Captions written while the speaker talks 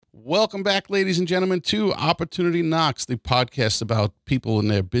Welcome back, ladies and gentlemen, to Opportunity Knocks, the podcast about people in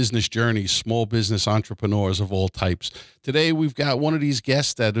their business journeys, small business entrepreneurs of all types. Today, we've got one of these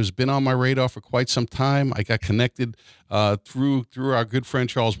guests that has been on my radar for quite some time. I got connected through our good friend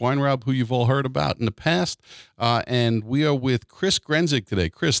Charles Weinraub, who you've all heard about in the past, and we are with Chris Grenzig today.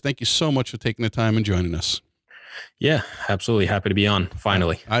 Chris, thank you so much for taking the time and joining us. Yeah, absolutely. Happy to be on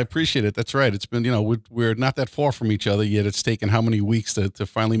finally. I appreciate it. That's right. It's been, we're not that far from each other yet. It's taken how many weeks to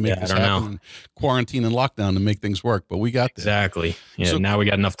finally make this happen, and quarantine and lockdown to make things work, but we got there. Exactly. Yeah. So, now we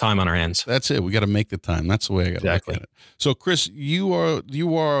got enough time on our hands. That's it. We got to make the time. That's the way I got to look at it. So Chris, you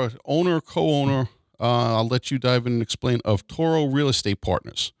are owner, co-owner. I'll let you dive in and explain, of Toro Real Estate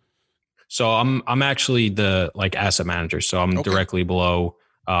Partners. So I'm actually the asset manager. So I'm directly below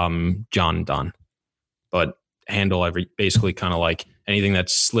John and Don, but handle basically kind of like anything that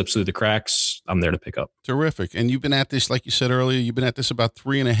slips through the cracks, I'm there to pick up. Terrific. And you've been at this, like you said earlier, you've been at this about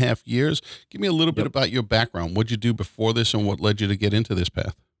 3.5 years. Give me a little bit about your background. What'd you do before this and what led you to get into this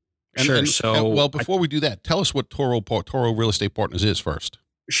path? Before we do that, tell us what Toro Real Estate Partners is first.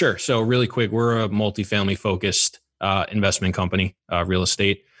 Sure. So really quick, we're a multifamily focused investment company, real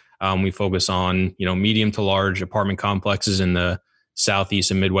estate. We focus on, medium to large apartment complexes in the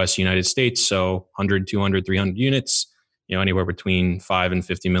Southeast and Midwest United States. So 100, 200, 300 units, anywhere between $5 and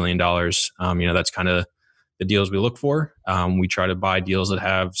 $50 million. That's kind of the deals we look for. We try to buy deals that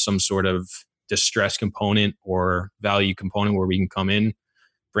have some sort of distress component or value component where we can come in,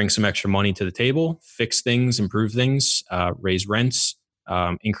 bring some extra money to the table, fix things, improve things, raise rents,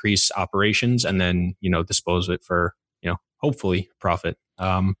 increase operations, and then, dispose of it for, hopefully profit.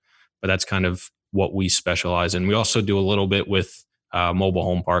 But that's kind of what we specialize in. We also do a little bit with mobile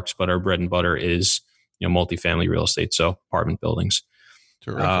home parks, but our bread and butter is, multifamily real estate. So apartment buildings.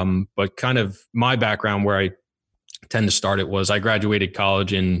 But kind of my background, where I tend to start it, was I graduated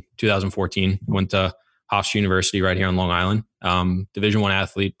college in 2014, went to Hofstra University right here on Long Island. Division I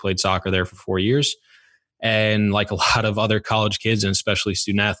athlete, played soccer there for 4 years. And like a lot of other college kids, and especially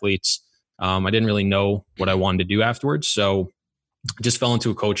student athletes, I didn't really know what I wanted to do afterwards. So I just fell into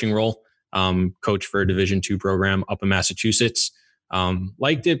a coaching role, coach for a Division II program up in Massachusetts.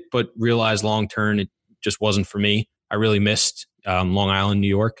 Liked it, but realized long-term it just wasn't for me. I really missed Long Island, New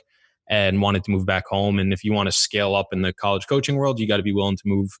York, and wanted to move back home. And if you want to scale up in the college coaching world, you got to be willing to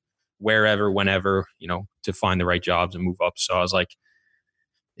move wherever, whenever, to find the right jobs and move up. So I was like,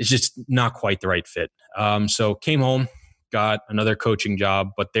 it's just not quite the right fit. So came home, got another coaching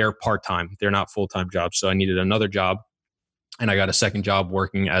job, but they're part-time. They're not full-time jobs. So I needed another job. And I got a second job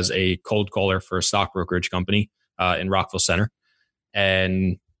working as a cold caller for a stock brokerage company in Rockville Center.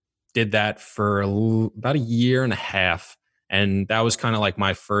 And did that for about 1.5 years. And that was kind of like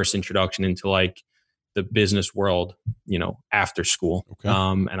my first introduction into like the business world, after school. Okay.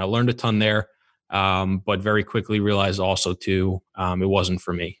 And I learned a ton there, but very quickly realized also too, it wasn't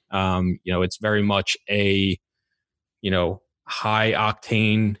for me. It's very much a, high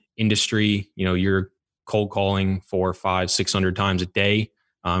octane industry. You're cold calling 400, 500, 600 times a day.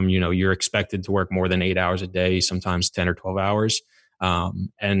 You're expected to work more than 8 hours a day, sometimes 10 or 12 hours.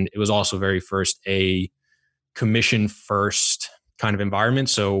 And it was also very first a commission first kind of environment.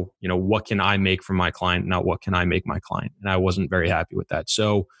 So, what can I make from my client, not what can I make my client? And I wasn't very happy with that.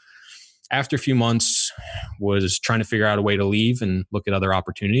 So after a few months, was trying to figure out a way to leave and look at other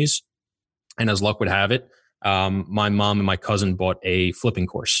opportunities. And as luck would have it, my mom and my cousin bought a flipping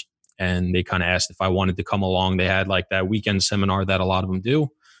course, and they kind of asked if I wanted to come along. They had like that weekend seminar that a lot of them do.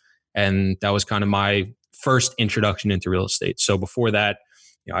 And that was kind of my first introduction into real estate. So before that,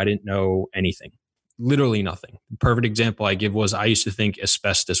 I didn't know anything, literally nothing. The perfect example I give was I used to think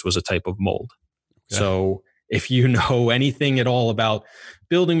asbestos was a type of mold. Okay. So if you know anything at all about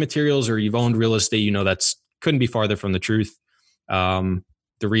building materials or you've owned real estate, that's couldn't be farther from the truth. The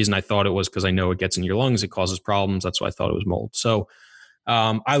reason I thought it was because I know it gets in your lungs, it causes problems. That's why I thought it was mold. So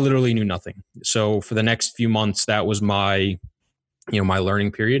I literally knew nothing. So for the next few months, that was my my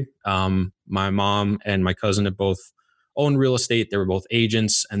learning period. My mom and my cousin had both owned real estate. They were both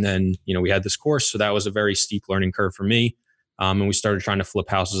agents. And then, we had this course. So that was a very steep learning curve for me. And we started trying to flip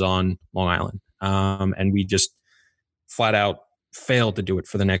houses on Long Island. And we just flat out failed to do it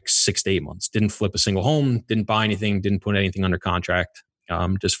for the next 6 to 8 months. Didn't flip a single home, didn't buy anything, didn't put anything under contract,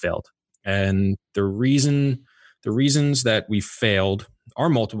 just failed. And the reasons that we failed are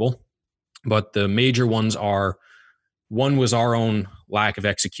multiple, but the major ones are, one was our own lack of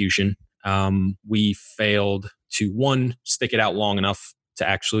execution. We failed to, one, stick it out long enough to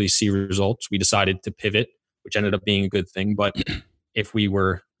actually see results. We decided to pivot, which ended up being a good thing. But if we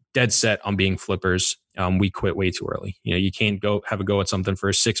were dead set on being flippers, we quit way too early. You can't go have a go at something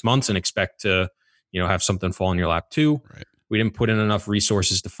for 6 months and expect to, have something fall in your lap too. Right. We didn't put in enough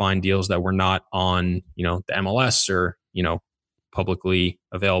resources to find deals that were not on, the MLS or, publicly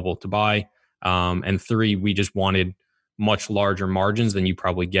available to buy. And 3, we just wanted much larger margins than you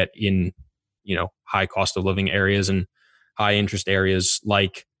probably get in, high cost of living areas and high interest areas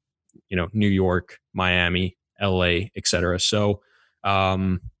like, New York, Miami, LA, et cetera. So,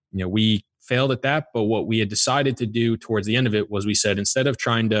 we failed at that. But what we had decided to do towards the end of it was we said, instead of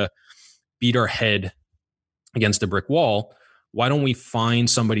trying to beat our head against a brick wall, why don't we find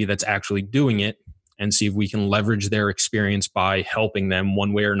somebody that's actually doing it and see if we can leverage their experience by helping them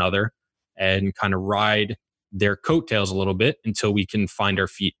one way or another and kind of ride their coattails a little bit until we can find our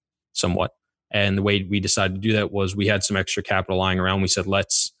feet somewhat. And the way we decided to do that was we had some extra capital lying around. We said,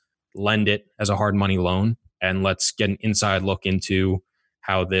 let's lend it as a hard money loan and let's get an inside look into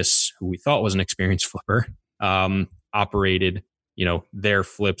how this, who we thought was an experienced flipper, operated, their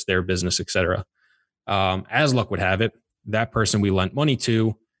flips, their business, et cetera. As luck would have it, that person we lent money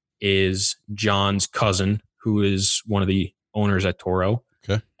to is John's cousin, who is one of the owners at Toro.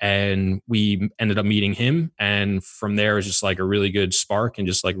 Okay. And we ended up meeting him. And from there, it was just like a really good spark and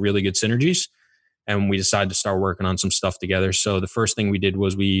just like really good synergies. And we decided to start working on some stuff together. So the first thing we did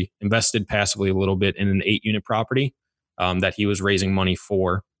was we invested passively a little bit in an 8-unit property that he was raising money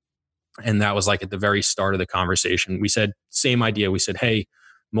for. And that was like at the very start of the conversation. We said, same idea. We said, hey,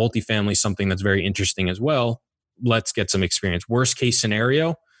 multifamily is something that's very interesting as well. Let's get some experience. Worst case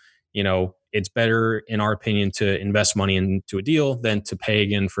scenario, it's better, in our opinion, to invest money into a deal than to pay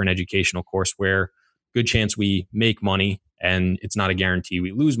again for an educational course where good chance we make money and it's not a guarantee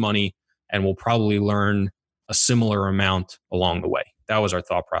we lose money, and we'll probably learn a similar amount along the way. That was our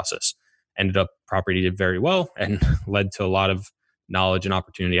thought process. Ended up, property did very well and led to a lot of knowledge and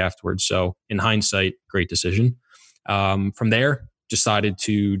opportunity afterwards. So in hindsight, great decision. From there, decided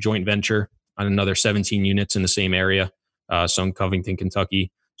to joint venture on another 17 units in the same area. So in Covington,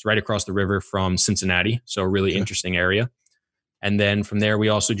 Kentucky. It's right across the river from Cincinnati. So a really interesting area. And then from there, we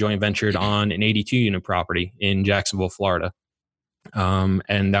also joint ventured on an 82 unit property in Jacksonville, Florida.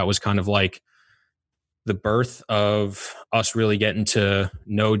 And that was kind of like the birth of us really getting to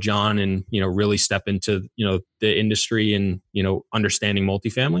know John and, really step into, the industry and, understanding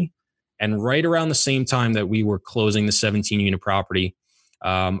multifamily. And right around the same time that we were closing the 17 unit property,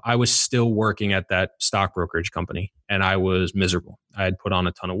 I was still working at that stock brokerage company and I was miserable. I had put on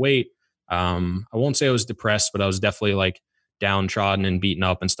a ton of weight. I won't say I was depressed, but I was definitely like downtrodden and beaten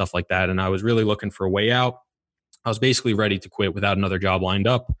up and stuff like that. And I was really looking for a way out. I was basically ready to quit without another job lined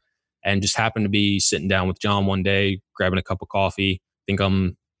up, and just happened to be sitting down with John one day, grabbing a cup of coffee. I think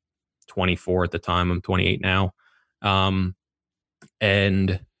I'm 24 at the time. I'm 28 now.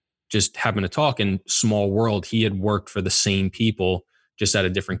 And just happened to talk, in small world, he had worked for the same people, just at a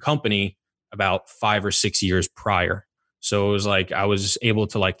different company about 5 or 6 years prior. So it was like, I was able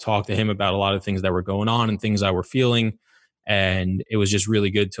to like talk to him about a lot of things that were going on and things I were feeling. And it was just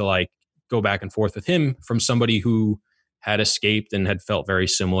really good to like go back and forth with him from somebody who had escaped and had felt very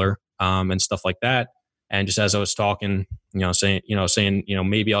similar, and stuff like that. And just as I was talking, saying,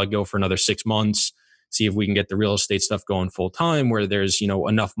 maybe I'll go for another 6 months, see if we can get the real estate stuff going full time where there's,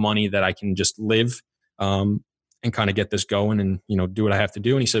 enough money that I can just live, and kind of get this going and, do what I have to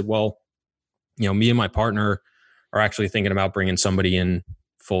do. And he said, well, me and my partner are actually thinking about bringing somebody in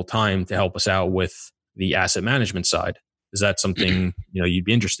full time to help us out with the asset management side. Is that something, you'd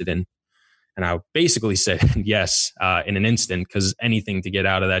be interested in? And I basically said yes, in an instant, because anything to get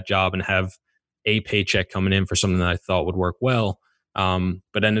out of that job and have a paycheck coming in for something that I thought would work well.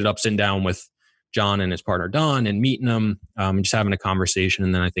 But ended up sitting down with John and his partner Don and meeting them, just having a conversation.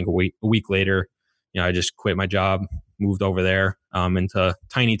 And then I think a week later, I just quit my job, moved over there, into a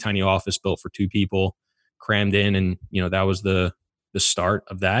tiny office built for 2 people, crammed in. And, that was the start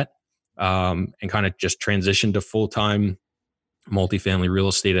of that, and kind of just transitioned to full-time multifamily real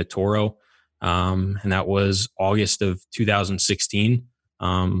estate at Toro. And that was August of 2016.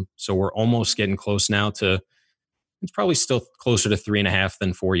 So we're almost getting close now to, it's probably still closer to 3.5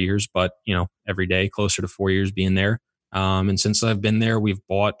 than 4 years, but every day closer to 4 years being there. And since I've been there, we've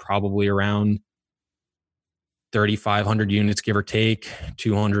bought probably around 3,500 units, give or take,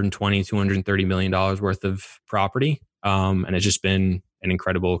 $230 million worth of property. And it's just been an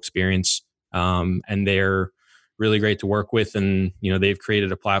incredible experience. And they're really great to work with. And, they've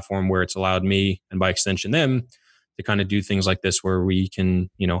created a platform where it's allowed me, and by extension them, to kind of do things like this where we can,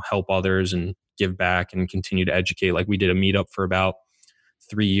 help others and give back and continue to educate. Like we did a meetup for about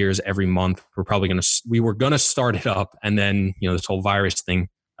 3 years every month. We were going to start it up. And then, this whole virus thing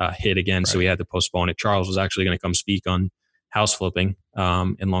hit again. Right. So we had to postpone it. Charles was actually going to come speak on house flipping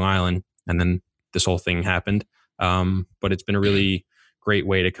in Long Island. And then this whole thing happened. But it's been a really great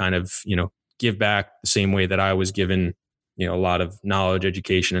way to kind of, give back the same way that I was given, a lot of knowledge,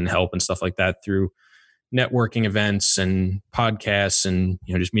 education, and help and stuff like that through networking events and podcasts and,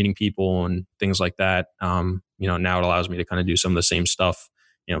 just meeting people and things like that. Now it allows me to kind of do some of the same stuff,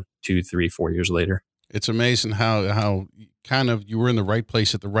 2, 3, 4 years later. It's amazing how kind of you were in the right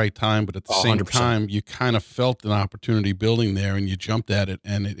place at the right time, but at the same 100%. time, you kind of felt an opportunity building there and you jumped at it,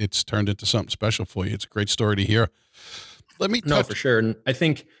 and it's turned into something special for you. It's a great story to hear. No, for sure. And I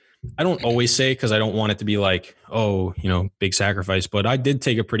think I don't always say, because I don't want it to be like, oh, big sacrifice, but I did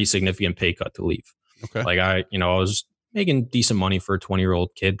take a pretty significant pay cut to leave. Okay. Like I was making decent money for a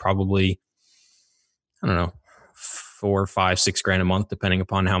 20-year-old kid, probably, I don't know, 4, 5, 6 grand a month, depending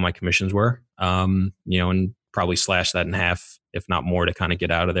upon how my commissions were, and probably slash that in half, if not more, to kind of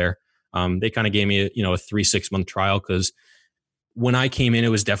get out of there. They kind of gave me a 3-6 month trial, because when I came in, it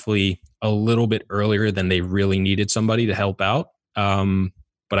was definitely a little bit earlier than they really needed somebody to help out.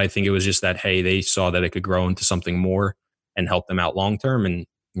 But I think it was just that, hey, they saw that it could grow into something more and help them out long term. And,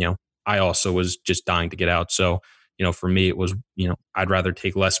 I also was just dying to get out. So, for me, it was, I'd rather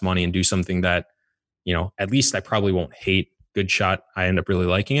take less money and do something that, at least I probably won't hate. Good shot. I end up really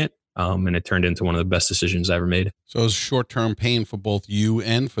liking it. And it turned into one of the best decisions I ever made. So it was short-term pain for both you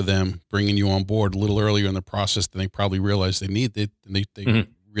and for them, bringing you on board a little earlier in the process than they probably realized they needed. They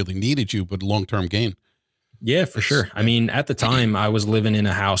really needed you, but long-term gain. Yeah, for sure. I mean, at the time I was living in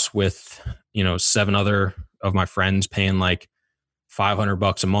a house with, 7 other of my friends paying like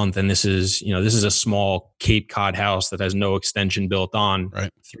 $500 a month. And this is a small Cape Cod house that has no extension built on,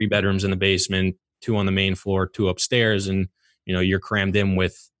 right? 3 bedrooms in the basement, 2 on the main floor, 2 upstairs. And, you're crammed in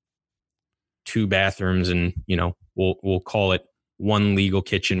with 2 bathrooms and, we'll call it 1 legal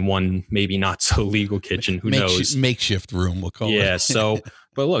kitchen, 1 maybe not so legal kitchen. Who knows? Makeshift room, we'll call it. Yeah. So,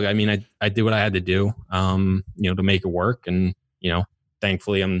 but look, I mean, I did what I had to do, to make it work. And,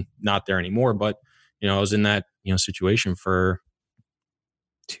 thankfully I'm not there anymore, but, I was in that, situation for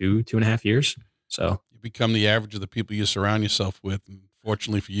 2.5 years. So you become the average of the people you surround yourself with. And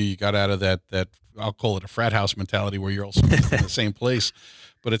fortunately for you, you got out of that I'll call it a frat house mentality, where you're also in the same place.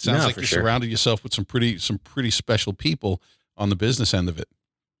 But it sounds like you surrounded yourself with some pretty special people on the business end of it.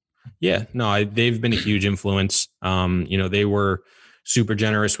 Yeah, no, they've been a huge influence. They were super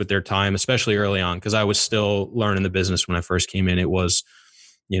generous with their time, especially early on, because I was still learning the business when I first came in. It was,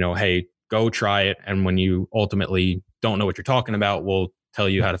 hey, go try it. And when you ultimately don't know what you're talking about, we'll tell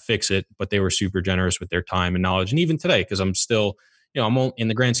you how to fix it. But they were super generous with their time and knowledge. And even today, because I'm still, in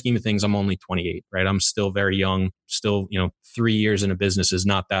the grand scheme of things, I'm only 28, right? I'm still very young, still, 3 years in a business is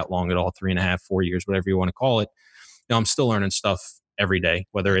not that long at all, 3.5, 4 years, whatever you want to call it. I'm still learning stuff every day,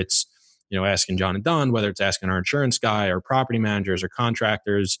 whether it's, asking John and Don, whether it's asking our insurance guy or property managers or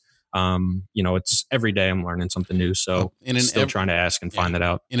contractors. It's every day I'm learning something new. So still trying to ask and find that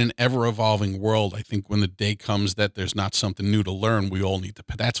out. In an ever evolving world, I think when the day comes that there's not something new to learn,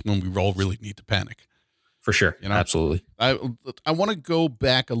 that's when we all really need to panic. For sure. Absolutely. I want to go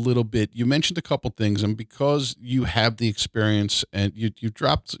back a little bit. You mentioned a couple things, and because you have the experience and you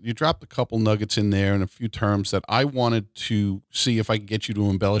dropped a couple nuggets in there and a few terms that I wanted to see if I could get you to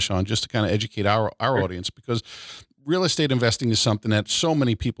embellish on, just to kind of educate our audience, because real estate investing is something that so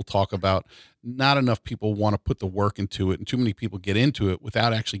many people talk about. Not enough people want to put the work into it, and too many people get into it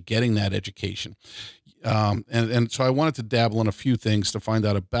without actually getting that education. And so I wanted to dabble in a few things to find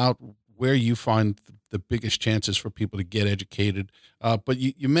out about where you find the biggest chances for people to get educated. But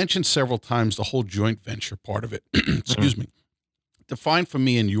you mentioned several times the whole joint venture part of it. Excuse me. Define for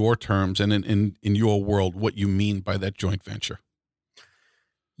me in your terms and in your world what you mean by that joint venture.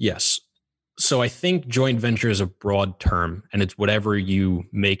 Yes. So I think joint venture is a broad term, and it's whatever you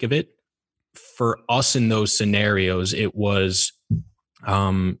make of it. For us in those scenarios, it was,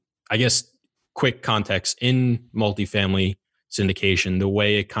 I guess, quick context in multifamily syndication. The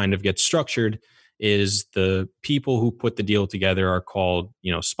way it kind of gets structured is the people who put the deal together are called,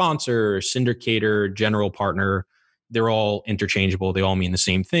 sponsor, syndicator, general partner. They're all interchangeable. They all mean the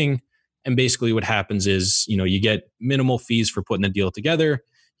same thing. And basically what happens is, you get minimal fees for putting the deal together,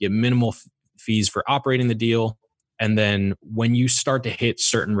 you get minimal fees for operating the deal. And then when you start to hit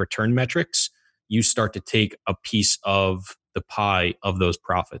certain return metrics, you start to take a piece of the pie of those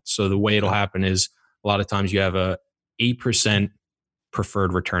profits. So the way it'll happen is a lot of times you have a 8%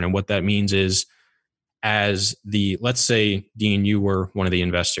 preferred return. And what that means is, let's say, Dean, you were one of the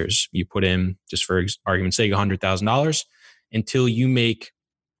investors. You put in, just for argument's sake, $100,000. Until you make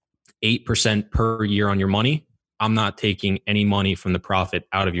 8% per year on your money, I'm not taking any money from the profit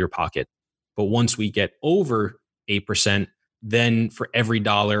out of your pocket. But once we get over 8%, then for every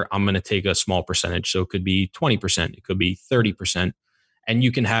dollar, I'm going to take a small percentage. So it could be 20%, it could be 30%. And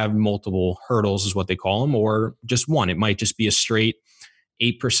you can have multiple hurdles, is what they call them, or just one. It might just be a straight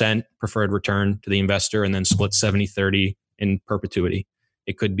 8% preferred return to the investor and then split 70-30 in perpetuity.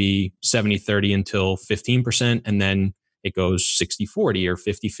 It could be 70-30 until 15%, and then it goes 60-40 or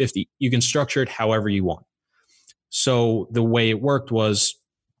 50-50. You can structure it however you want. So the way it worked was,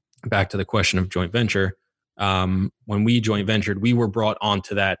 back to the question of joint venture, when we joint ventured, we were brought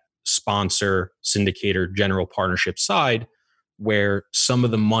onto that sponsor, syndicator, general partnership side, where some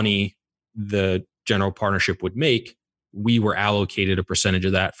of the money the general partnership would make, we were allocated a percentage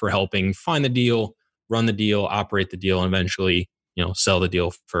of that for helping find the deal, run the deal, operate the deal, and eventually, sell the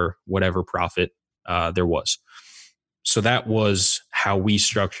deal for whatever profit there was. So that was how we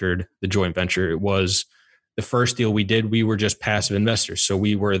structured the joint venture. It was the first deal we did, we were just passive investors. So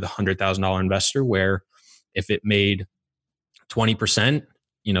we were the $100,000 investor, where if it made 20%,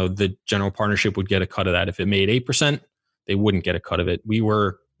 the general partnership would get a cut of that. If it made 8%, they wouldn't get a cut of it. We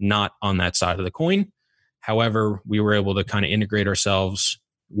were not on that side of the coin. However, we were able to kind of integrate ourselves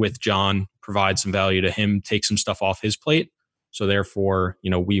with John, provide some value to him, take some stuff off his plate. So therefore,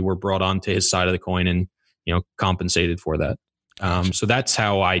 we were brought onto his side of the coin and, compensated for that. So that's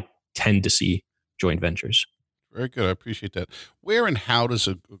how I tend to see joint ventures. Very good. I appreciate that. Where and how does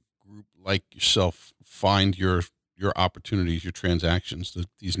a group like yourself find your opportunities, your transactions,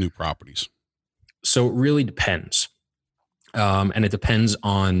 these new properties? So it really depends. And it depends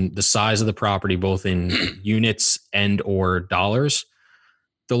on the size of the property, both in units and or dollars.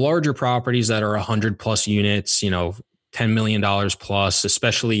 The larger properties that are 100 plus units, $10 million plus,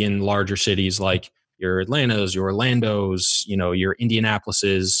 especially in larger cities like your Atlantas, your Orlandos, your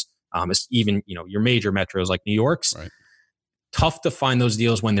Indianapolises, even, your major metros like New York's. Right. Tough to find those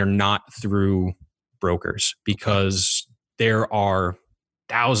deals when they're not through brokers, because there are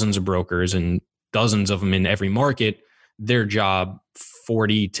thousands of brokers and dozens of them in every market. Their job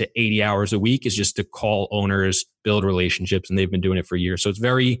 40 to 80 hours a week is just to call owners, build relationships, and they've been doing it for years. So it's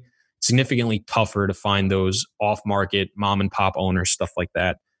very significantly tougher to find those off-market mom and pop owners, stuff like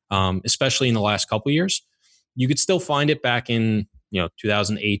that, especially in the last couple of years. You could still find it back in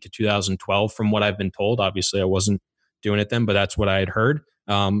 2008 to 2012 from what I've been told. Obviously, I wasn't doing it then, but that's what I had heard.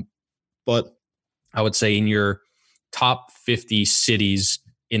 But I would say in your top 50 cities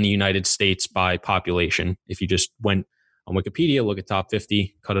in the United States by population, if you just went on Wikipedia, look at top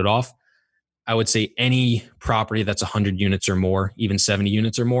 50, cut it off, I would say any property that's 100 units or more, even 70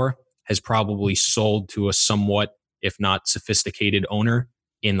 units or more, has probably sold to a somewhat, if not sophisticated owner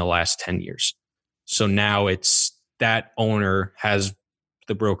in the last 10 years. So now it's that owner has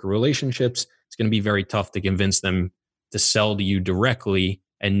the broker relationships. It's going to be very tough to convince them to sell to you directly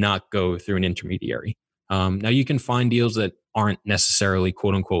and not go through an intermediary. Now you can find deals that aren't necessarily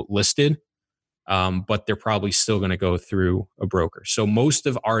quote unquote listed, but they're probably still going to go through a broker. So most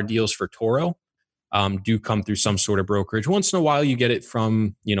of our deals for Toro do come through some sort of brokerage. Once in a while you get it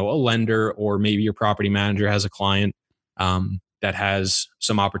from, a lender, or maybe your property manager has a client that has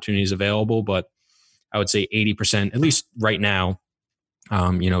some opportunities available. But I would say 80%, at least right now,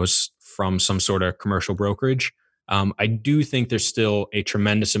 is from some sort of commercial brokerage. I do think there's still a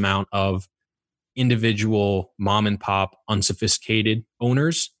tremendous amount of individual mom and pop, unsophisticated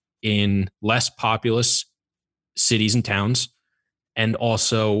owners in less populous cities and towns, and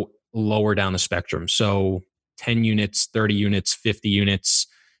also lower down the spectrum. So 10 units, 30 units, 50 units,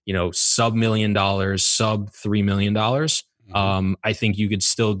 sub $1 million, sub $3 million. Mm-hmm. I think you could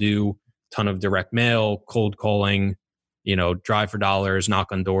still do a ton of direct mail, cold calling, drive for dollars,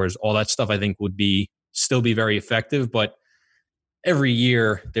 knock on doors, all that stuff I think would still be very effective. But every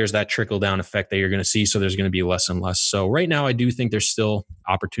year there's that trickle down effect that you're going to see. So there's going to be less and less. So right now I do think there's still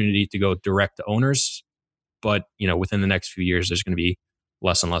opportunity to go direct to owners, but within the next few years, there's going to be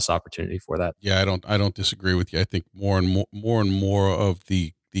less and less opportunity for that. Yeah, I don't disagree with you. I think more and more of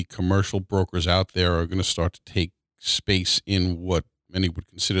the commercial brokers out there are going to start to take space in what many would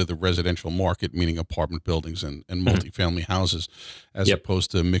consider the residential market, meaning apartment buildings and multifamily houses, as opposed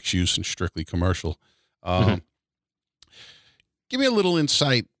to mixed use and strictly commercial. Give me a little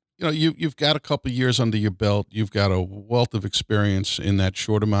insight. You've got a couple of years under your belt. You've got a wealth of experience in that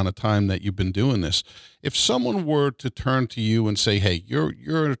short amount of time that you've been doing this. If someone were to turn to you and say, "Hey, you're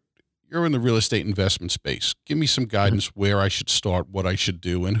in the real estate investment space. Give me some guidance where I should start, what I should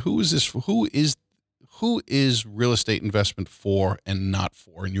do, and who is real estate investment for and not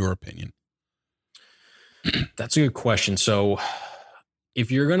for, in your opinion?" That's a good question. So if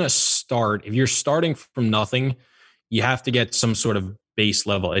you're starting from nothing, you have to get some sort of base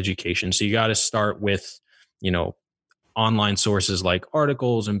level education. So you got to start with, online sources like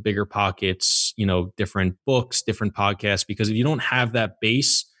articles and Bigger Pockets, different books, different podcasts, because if you don't have that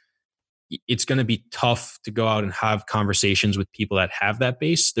base, it's going to be tough to go out and have conversations with people that have that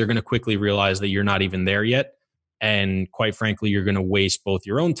base. They're going to quickly realize that you're not even there yet. And quite frankly, you're going to waste both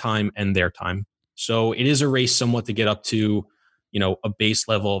your own time and their time. So it is a race somewhat to get up to, a base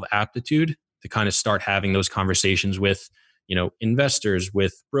level of aptitude to kind of start having those conversations with, investors,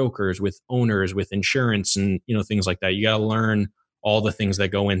 with brokers, with owners, with insurance, and, things like that. You got to learn all the things that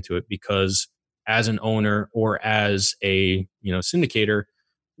go into it, because as an owner or as a, syndicator,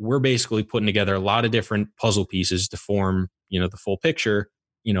 we're basically putting together a lot of different puzzle pieces to form, the full picture,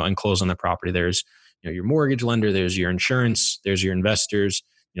 and close on the property. There's, your mortgage lender, there's your insurance, there's your investors,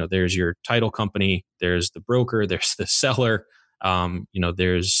 there's your title company, there's the broker, there's the seller,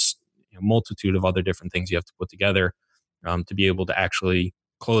 there's a multitude of other different things you have to put together to be able to actually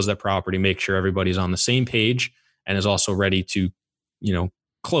close that property, make sure everybody's on the same page and is also ready to,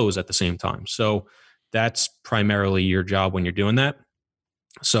 close at the same time. So that's primarily your job when you're doing that.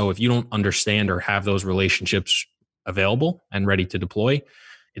 So if you don't understand or have those relationships available and ready to deploy,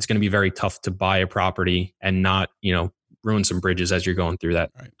 it's going to be very tough to buy a property and not, ruin some bridges as you're going through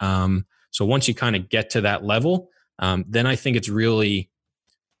that. Right. So once you kind of get to that level, then I think it's really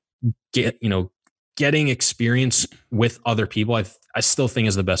getting experience with other people. I still think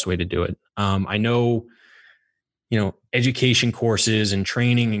is the best way to do it. I know, education courses and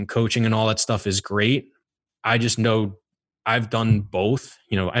training and coaching and all that stuff is great. I just know I've done both.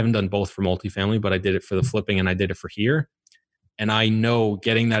 I haven't done both for multifamily, but I did it for the flipping and I did it for here. And I know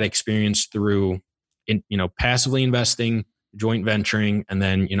getting that experience through, passively investing, joint venturing, and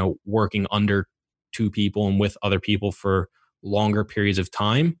then, working under two people and with other people for longer periods of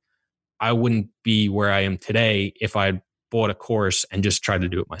time, I wouldn't be where I am today if I bought a course and just tried to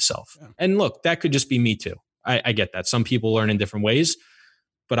do it myself. Yeah. And look, that could just be me too. I get that. Some people learn in different ways,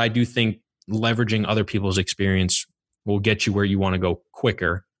 but I do think leveraging other people's experience will get you where you want to go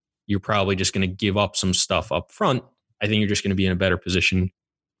quicker. You're probably just going to give up some stuff up front. I think you're just going to be in a better position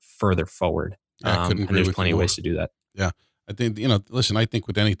further forward. I couldn't agree and there's with plenty you of more. ways to do that. Yeah. I think, listen, I think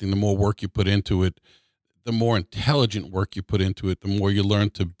with anything, the more work you put into it, the more intelligent work you put into it, the more you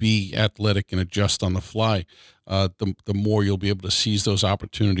learn to be athletic and adjust on the fly. The more you'll be able to seize those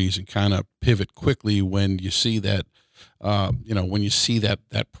opportunities and kind of pivot quickly when you see that, when you see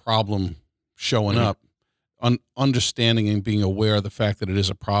that problem showing Mm-hmm. up. Understanding and being aware of the fact that it is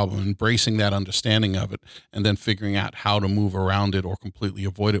a problem, embracing that understanding of it, and then figuring out how to move around it or completely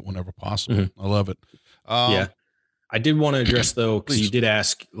avoid it whenever possible. Mm-hmm. I love it. Yeah. I did want to address though, because you Please. did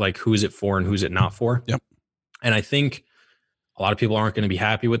ask like, who is it for and who's it not for? Yep. And I think a lot of people aren't going to be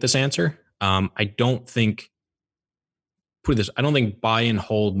happy with this answer. I don't think buy and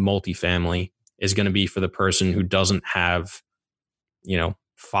hold multifamily is going to be for the person who doesn't have,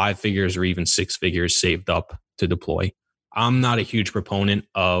 5 figures or even 6 figures saved up to deploy. I'm not a huge proponent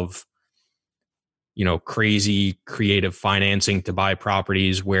of, crazy creative financing to buy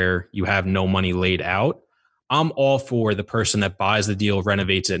properties where you have no money laid out. I'm all for the person that buys the deal,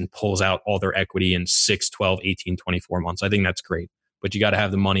 renovates it, and pulls out all their equity in 6, 12, 18, 24 months. I think that's great, but you got to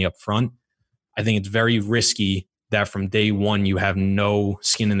have the money up front. I think it's very risky that from day one, you have no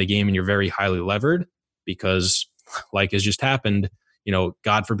skin in the game and you're very highly levered because, like has just happened,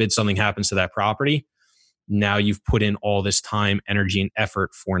 God forbid something happens to that property. Now you've put in all this time, energy, and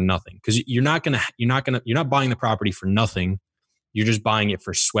effort for nothing, because you're not buying the property for nothing. You're just buying it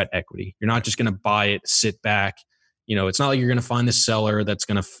for sweat equity. You're not just going to buy it, sit back. It's not like you're going to find the seller that's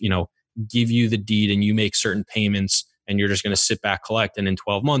going to, give you the deed and you make certain payments and you're just going to sit back, collect. And in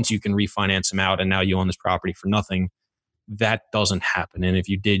 12 months, you can refinance them out. And now you own this property for nothing. That doesn't happen. And if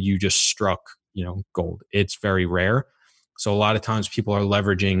you did, you just struck, gold. It's very rare. So a lot of times people are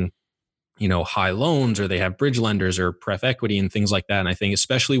leveraging, high loans, or they have bridge lenders or pref equity and things like that. And I think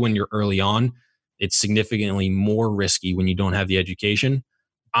especially when you're early on, it's significantly more risky when you don't have the education.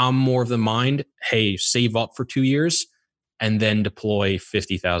 I'm more of the mind, hey, save up for 2 years and then deploy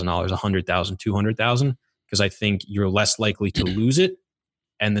 $50,000, $100,000, $200,000, because I think you're less likely to lose it.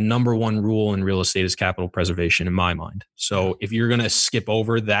 And the number one rule in real estate is capital preservation in my mind. So if you're going to skip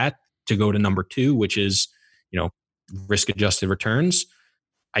over that to go to number 2, which is, risk adjusted returns,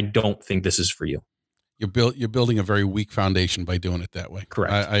 I don't think this is for you. You're building a very weak foundation by doing it that way.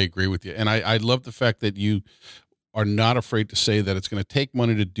 Correct. I agree with you. And I love the fact that you are not afraid to say that it's going to take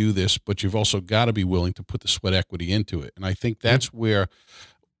money to do this, but you've also got to be willing to put the sweat equity into it. And I think that's where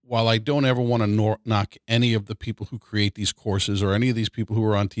while I don't ever want to knock any of the people who create these courses or any of these people who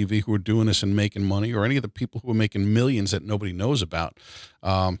are on TV who are doing this and making money or any of the people who are making millions that nobody knows about,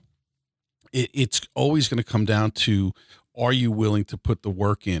 it's always going to come down to, are you willing to put the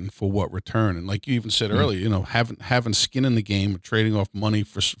work in for what return? And like you even said earlier, having skin in the game, trading off money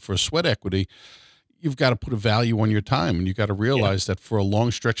for sweat equity, you've got to put a value on your time, and you got to realize that for a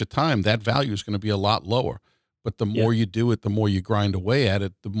long stretch of time, that value is going to be a lot lower. But the more you do it, the more you grind away at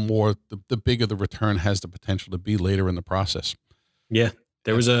it, the bigger the return has the potential to be later in the process. Yeah.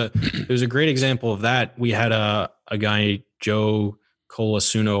 There was a great example of that. We had a guy, Joe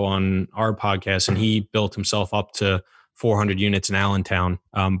Colasuno, on our podcast, and he built himself up to 400 units in Allentown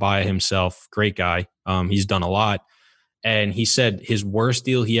by himself. Great guy. He's done a lot. And he said his worst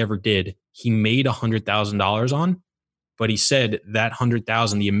deal he ever did, he made $100,000 on. But he said that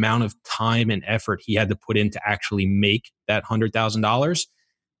 $100,000, the amount of time and effort he had to put in to actually make that $100,000,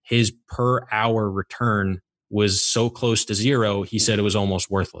 his per hour return was so close to zero. He said it was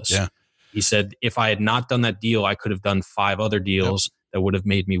almost worthless. Yeah. He said, if I had not done that deal, I could have done 5 other deals that would have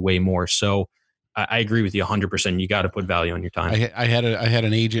made me way more. So I agree with you 100%. You got to put value on your time. I had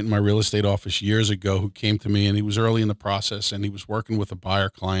an agent in my real estate office years ago who came to me, and he was early in the process, and he was working with a buyer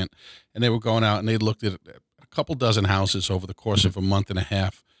client, and they were going out and they looked at a couple dozen houses over the course of a month and a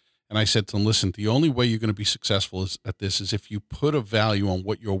half. And I said to him, listen, the only way you're going to be successful at this is if you put a value on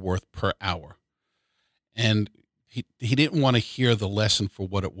what you're worth per hour. And he didn't want to hear the lesson for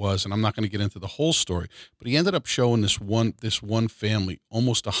what it was. And I'm not going to get into the whole story, but he ended up showing this one family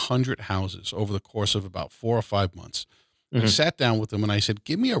almost 100 houses over the course of about 4 or 5 months. I sat down with them and I said,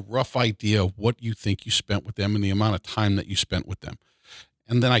 give me a rough idea of what you think you spent with them and the amount of time that you spent with them.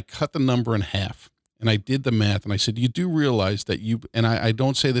 And then I cut the number in half. And I did the math, and I said, you do realize that and I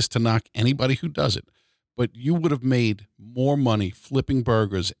don't say this to knock anybody who does it, but you would have made more money flipping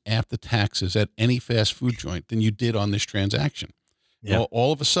burgers after taxes at any fast food joint than you did on this transaction. Yeah. Well,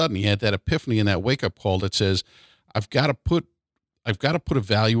 all of a sudden, he had that epiphany and that wake-up call that says, I've got to put a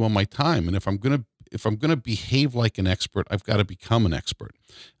value on my time, and if I'm gonna behave like an expert, I've got to become an expert.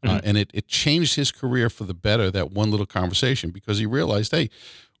 And it changed his career for the better, that one little conversation, because he realized, hey,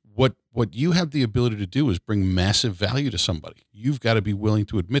 what you have the ability to do is bring massive value to somebody. You've got to be willing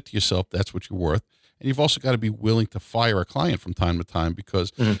to admit to yourself that's what you're worth. And you've also got to be willing to fire a client from time to time,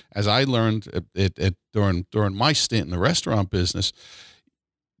 because as I learned during my stint in the restaurant business,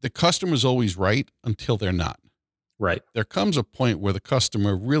 the customer's always right until they're not. Right. There comes a point where the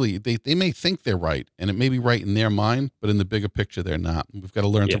customer really, they may think they're right, and it may be right in their mind, but in the bigger picture, they're not. And we've got to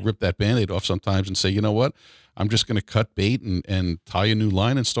learn to rip that Band-Aid off sometimes and say, you know what? I'm just going to cut bait and tie a new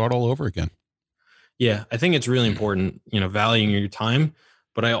line and start all over again. Yeah, I think it's really important, valuing your time.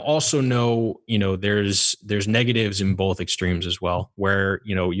 But I also know, there's negatives in both extremes as well, where,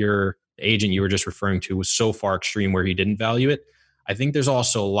 your agent you were just referring to was so far extreme where he didn't value it. I think there's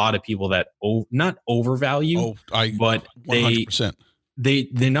also a lot of people that not overvalue, but 100%. They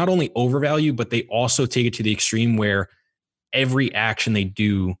not only overvalue, but they also take it to the extreme where every action they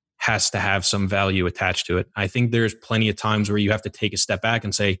do has to have some value attached to it. I think there's plenty of times where you have to take a step back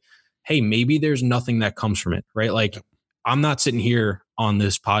and say, hey, maybe there's nothing that comes from it, right? Like, I'm not sitting here on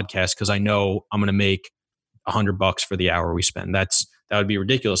this podcast because I know I'm going to make $100 for the hour we spend. That would be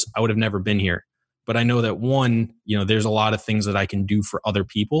ridiculous. I would have never been here. But I know that there's a lot of things that I can do for other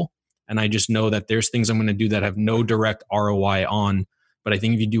people. And I just know that there's things I'm going to do that have no direct ROI on. But I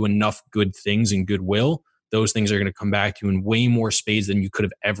think if you do enough good things and goodwill, those things are going to come back to you in way more spades than you could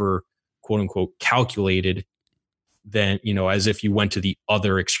have ever, quote unquote, calculated than, as if you went to the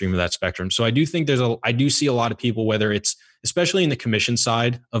other extreme of that spectrum. So I do think I do see a lot of people, whether it's, especially in the commission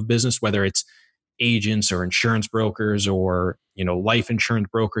side of business, whether it's agents or insurance brokers or, life insurance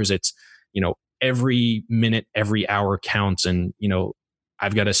brokers, it's, every minute, every hour counts. And,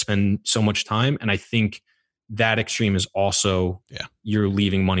 I've got to spend so much time. And I think that extreme is also, you're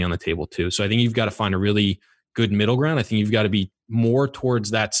leaving money on the table too. So I think you've got to find a really good middle ground. I think you've got to be more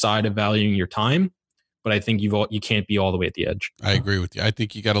towards that side of valuing your time, but I think you can't be all the way at the edge. I agree with you. I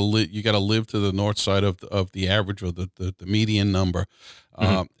think you got to live to the north side of the average or the median number,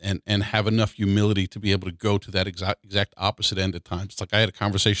 and have enough humility to be able to go to that exact opposite end at times. It's like I had a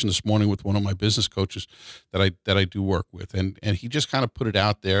conversation this morning with one of my business coaches that I do work with, and he just kind of put it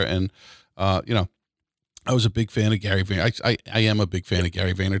out there, and I was a big fan of Gary Vaynerchuk. I am a big fan of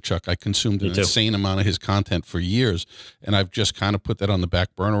Gary Vaynerchuk. I consumed an insane amount of his content for years, and I've just kind of put that on the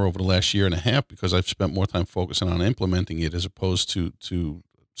back burner over the last year and a half because I've spent more time focusing on implementing it as opposed to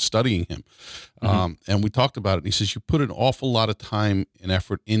studying him. And we talked about it, and he says, you put an awful lot of time and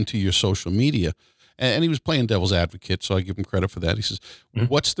effort into your social media, and he was playing devil's advocate, so I give him credit for that. He says,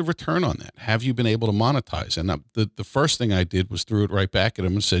 what's the return on that? Have you been able to monetize? And the first thing I did was threw it right back at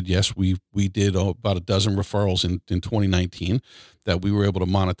him and said, yes, we did about a dozen referrals in 2019 that we were able to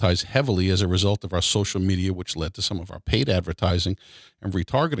monetize heavily as a result of our social media, which led to some of our paid advertising and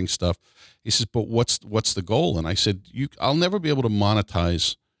retargeting stuff. He says, but what's the goal? And I said, I'll never be able to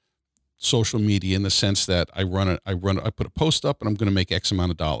monetize social media in the sense that I put a post up and I'm going to make X amount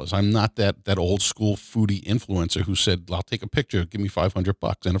of dollars. I'm not that old school foodie influencer who said, I'll take a picture, give me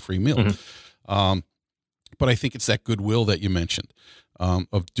 $500 and a free meal. But I think it's that goodwill that you mentioned,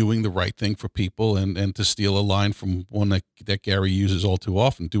 of doing the right thing for people, and to steal a line from one that Gary uses all too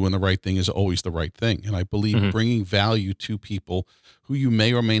often, doing the right thing is always the right thing. And I believe bringing value to people who you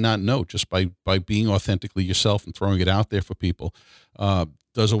may or may not know, just by being authentically yourself and throwing it out there for people,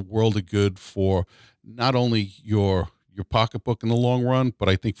 does a world of good for not only your pocketbook in the long run, but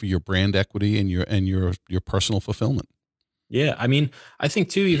I think for your brand equity and your personal fulfillment. Yeah. I mean, I think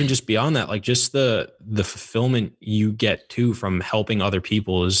too, even just beyond that, like just the fulfillment you get too from helping other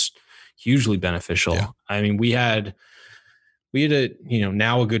people is hugely beneficial. Yeah. I mean, we had a,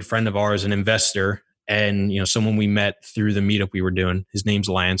 now a good friend of ours, an investor, and, someone we met through the meetup we were doing. His name's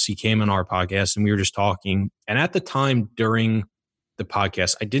Lance. He came on our podcast and we were just talking. And at the time during the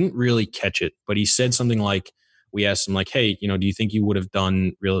podcast, I didn't really catch it, but he said something like, we asked him like, hey, do you think you would have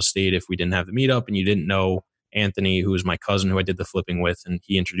done real estate if we didn't have the meetup and you didn't know Anthony, who was my cousin who I did the flipping with, and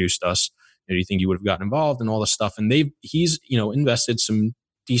he introduced us? Do you think you would have gotten involved and all this stuff? And he's invested some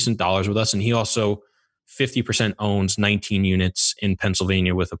decent dollars with us, and he also 50% owns 19 units in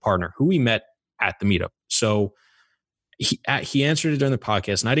Pennsylvania with a partner who we met at the meetup. So he answered it during the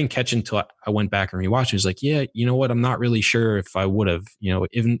podcast, and I didn't catch it until I went back and rewatched it. He was like, yeah, you know what? I'm not really sure if I would have,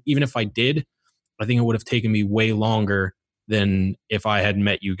 even if I did, I think it would have taken me way longer than if I had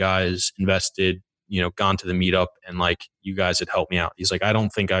met you guys, invested, gone to the meetup, and like you guys had helped me out. He's like, I don't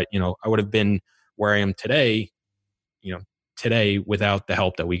think I would have been where I am today, without the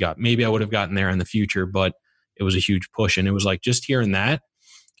help that we got. Maybe I would have gotten there in the future, but it was a huge push. And it was like, just hearing that,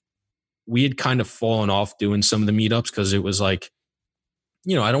 we had kind of fallen off doing some of the meetups because it was like,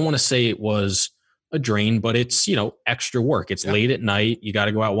 I don't want to say it was a drain, but it's, extra work. It's late at night. You got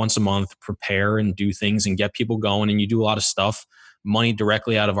to go out once a month, prepare and do things and get people going. And you do a lot of stuff, money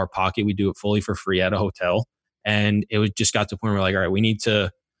directly out of our pocket. We do it fully for free at a hotel. And it was just got to the point where we're like, all right, we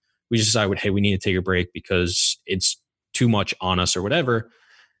just decided, hey, we need to take a break because it's too much on us or whatever.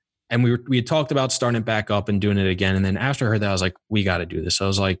 And we had talked about starting it back up and doing it again. And then after I heard that, I was like, we got to do this. So I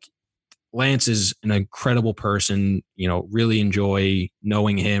was like, Lance is an incredible person, really enjoy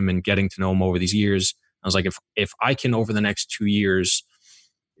knowing him and getting to know him over these years. I was like, if I can over the next 2 years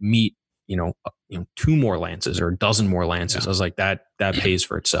meet, 2 more Lances or a dozen more Lances, I was like, that pays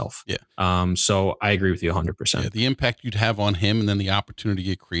for itself. Yeah. So I agree with you 100%. Yeah, the impact you'd have on him and then the opportunity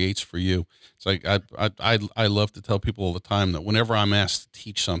it creates for you. It's like, I love to tell people all the time that whenever I'm asked to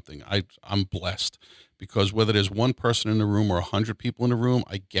teach something, I'm blessed. Because whether there's one person in the room or 100 people in the room,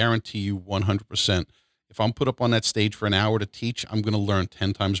 I guarantee you 100%, if I'm put up on that stage for an hour to teach, I'm going to learn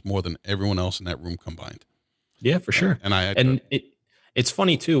 10 times more than everyone else in that room combined. Yeah, for sure. It's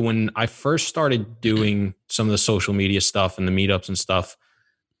funny too, when I first started doing some of the social media stuff and the meetups and stuff,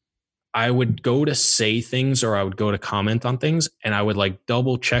 I would go to say things or I would go to comment on things and I would like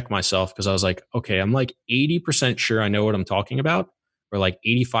double check myself because I was like, okay, I'm like 80% sure I know what I'm talking about, or like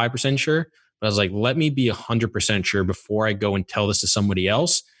 85% sure. But I was like, let me be 100% sure before I go and tell this to somebody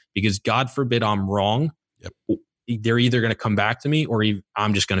else, because God forbid I'm wrong. Yep. They're either going to come back to me or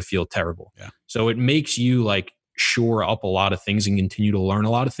I'm just going to feel terrible. Yeah. So it makes you like shore up a lot of things and continue to learn a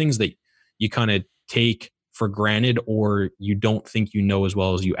lot of things that you kind of take for granted or you don't think you know as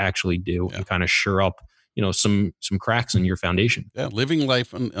well as you actually do, and kind of shore up, some cracks in your foundation. Yeah. Living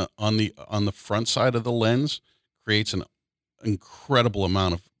life on the front side of the lens creates an incredible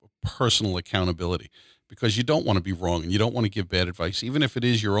amount of personal accountability, because you don't want to be wrong and you don't want to give bad advice, even if it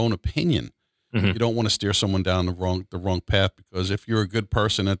is your own opinion. You don't want to steer someone down the wrong path, because if you're a good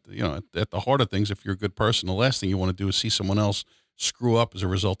person at the heart of things, if you're a good person, the last thing you want to do is see someone else screw up as a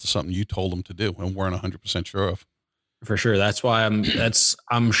result of something you told them to do and weren't 100% sure of. For sure. That's why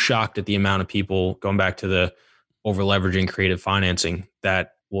I'm shocked at the amount of people, going back to the over leveraging creative financing,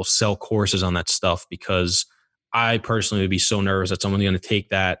 that will sell courses on that stuff, because I personally would be so nervous that someone's going to take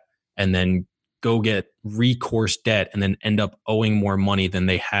that and then go get recourse debt and then end up owing more money than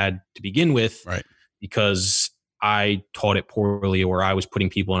they had to begin with, right? Because I taught it poorly or I was putting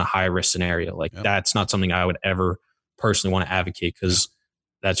people in a high risk scenario. Like that's not something I would ever personally want to advocate, because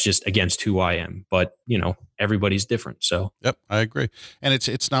that's just against who I am. But, everybody's different. So, Yep, I agree. And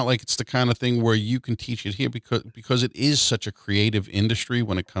it's not like it's the kind of thing where you can teach it here because it is such a creative industry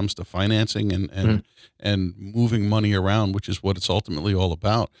when it comes to financing mhm. and moving money around, which is what it's ultimately all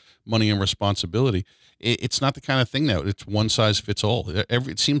about, money and responsibility. It's not the kind of thing that it's one size fits all.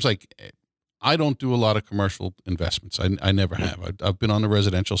 It seems like I don't do a lot of commercial investments. I never have. I've been on the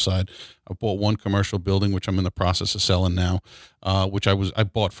residential side. I bought one commercial building, which I'm in the process of selling now, which I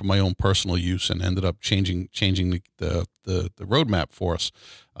bought for my own personal use and ended up changing the roadmap for us.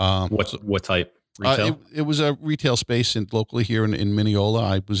 What type? Retail? It was a retail space locally here in Mineola.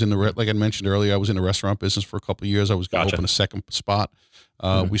 I was in like I mentioned earlier, I was in the restaurant business for a couple of years. I was going to Gotcha. open a second spot.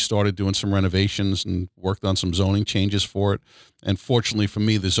 Mhm. We started doing some renovations and worked on some zoning changes for it. And fortunately for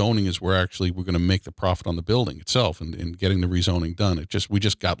me, the zoning is where actually we're going to make the profit on the building itself and getting the rezoning done. We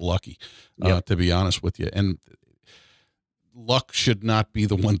just got lucky, Yep. to be honest with you. And luck should not be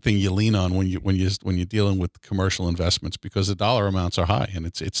the one thing you lean on when you're dealing with commercial investments, because the dollar amounts are high, and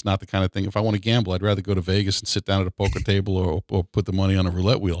it's not the kind of thing. If I want to gamble, I'd rather go to Vegas and sit down at a poker table or put the money on a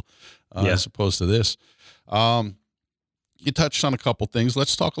roulette wheel, Yeah. as opposed to this. Um, you touched on a couple things.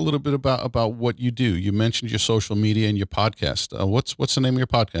 Let's talk a little bit about what you do. You mentioned your social media and your podcast. What's the name of your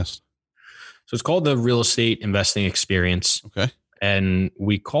podcast? So it's called the Real Estate Investing Experience. Okay. And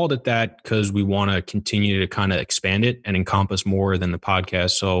we called it that because we want to continue to kind of expand it and encompass more than the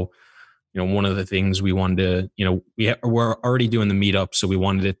podcast. So, one of the things we wanted to, we're already doing the meetup. So we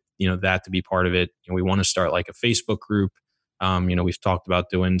wanted it, that to be part of it. We want to start like a Facebook group. We've talked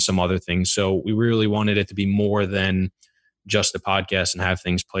about doing some other things. So we really wanted it to be more than just a podcast and have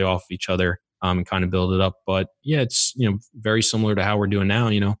things play off each other, and kind of build it up. But yeah, it's, very similar to how we're doing now,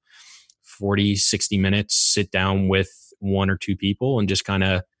 40, 60 minutes, sit down with one or two people and just kind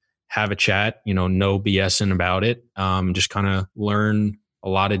of have a chat, no BSing about it. Just kind of learn a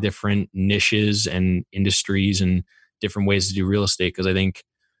lot of different niches and industries and different ways to do real estate. Cause I think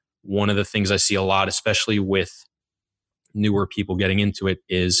one of the things I see a lot, especially with newer people getting into it,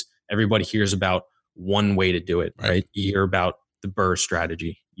 is everybody hears about one way to do it, right? You hear about the BRRRR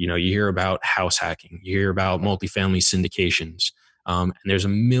strategy, you hear about house hacking, you hear about multifamily syndications. And there's a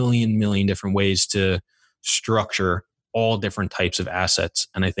million different ways to structure all different types of assets.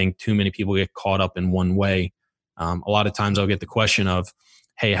 And I think too many people get caught up in one way. A lot of times I'll get the question of,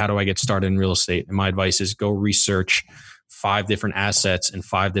 hey, how do I get started in real estate? And my advice is go research 5 different assets and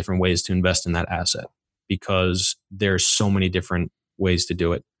 5 different ways to invest in that asset, because there's so many different ways to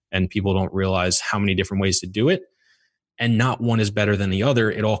do it. And people don't realize how many different ways to do it. And not one is better than the other.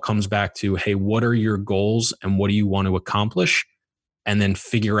 It all comes back to, hey, what are your goals and what do you want to accomplish? And then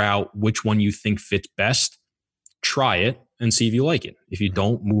figure out which one you think fits best. Try it and see if you like it. If you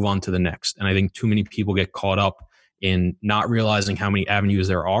don't, move on to the next. And I think too many people get caught up in not realizing how many avenues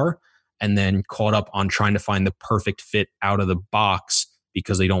there are, and then caught up on trying to find the perfect fit out of the box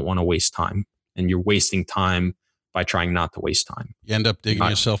because they don't want to waste time. And you're wasting time by trying not to waste time. You end up digging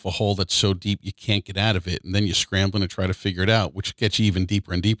yourself a hole that's so deep you can't get out of it, and then you're scrambling to try to figure it out, which gets you even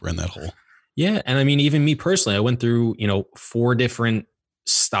deeper and deeper in that hole. Yeah. And I mean, even me personally, I went through, 4 different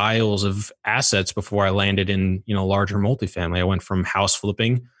styles of assets before I landed in, larger multifamily. I went from house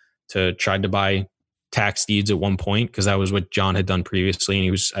flipping to tried to buy tax deeds at one point, because that was what John had done previously.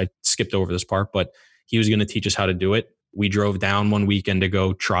 And I skipped over this part, but he was going to teach us how to do it. We drove down one weekend to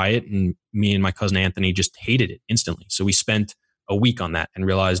go try it, and me and my cousin Anthony just hated it instantly. So we spent a week on that and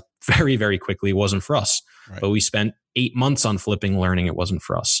realized very, very quickly it wasn't for us. Right. But we spent 8 months on flipping, learning it wasn't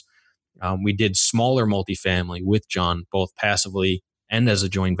for us. We did smaller multifamily with John, both passively and as a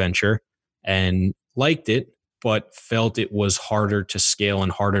joint venture, and liked it, but felt it was harder to scale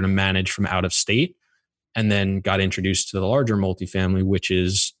and harder to manage from out of state. And then got introduced to the larger multifamily, which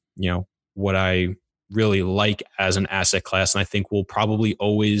is, what I really like as an asset class. And I think will probably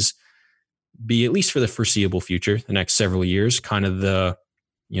always be, at least for the foreseeable future, the next several years, kind of the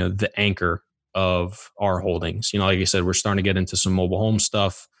anchor of our holdings. Like I said, we're starting to get into some mobile home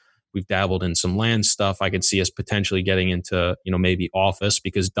stuff. We've dabbled in some land stuff. I could see us potentially getting into, maybe office,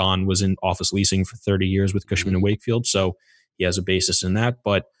 because Don was in office leasing for 30 years with Cushman and Wakefield. So he has a basis in that.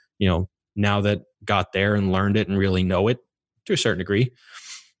 But, now that got there and learned it and really know it to a certain degree,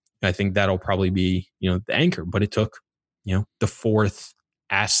 I think that'll probably be, the anchor. But it took, the 4th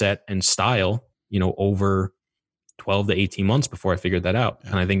asset and style, over 12 to 18 months before I figured that out.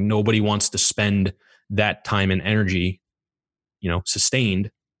 And I think nobody wants to spend that time and energy,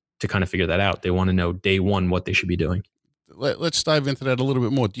 sustained to kind of figure that out. They want to know day one what they should be doing. Let's dive into that a little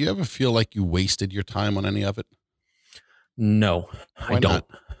bit more. Do you ever feel like you wasted your time on any of it? No, I don't.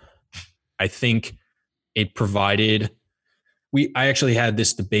 I think it provided I actually had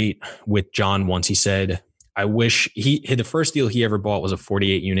this debate with John once. He said, I wish the first deal he ever bought was a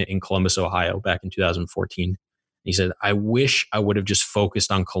 48 unit in Columbus, Ohio back in 2014. He said, I wish I would have just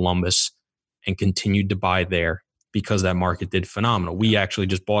focused on Columbus and continued to buy there because that market did phenomenal. We actually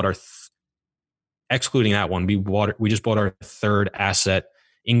just bought excluding that one, we just bought our third asset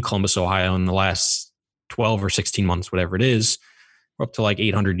in Columbus, Ohio in the last 12 or 16 months, whatever it is. We're up to like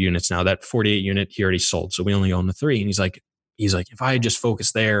 800 units now. That 48 unit he already sold. So we only own the 3. And he's like, if I had just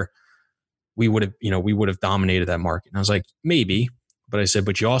focused there, we would have dominated that market. And I was like, maybe. But I said,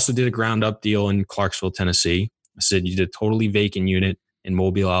 but you also did a ground up deal in Clarksville, Tennessee. I said, you did a totally vacant unit in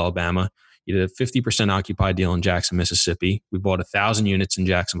Mobile, Alabama. You did a 50% occupied deal in Jackson, Mississippi. We bought 1,000 units in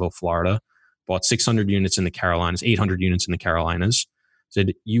Jacksonville, Florida. Bought 600 units in the Carolinas, 800 units in the Carolinas.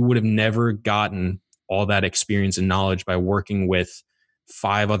 Said you would have never gotten all that experience and knowledge by working with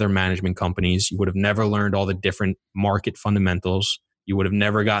 5 other management companies. You would have never learned all the different market fundamentals. You would have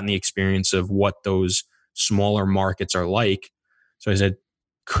never gotten the experience of what those smaller markets are like. So I said,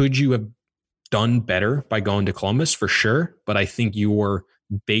 could you have done better by going to Columbus? For sure. But I think your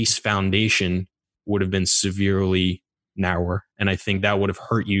base foundation would have been severely narrower. And I think that would have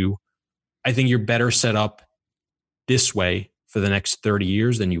hurt you. I think you're better set up this way for the next 30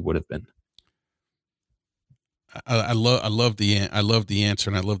 years than you would have been. I love the answer,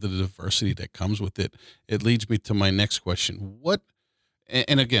 and I love the diversity that comes with it. It leads me to my next question.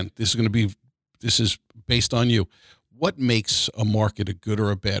 And again, this is based on you. What makes a market a good or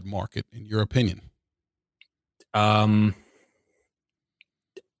a bad market in your opinion? I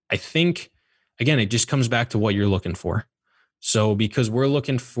think, again, it just comes back to what you're looking for. So because we're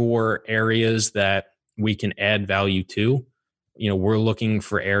looking for areas that we can add value to, we're looking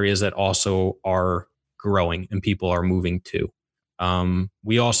for areas that also are growing and people are moving to.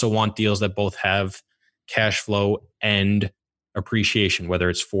 We also want deals that both have cash flow and appreciation, whether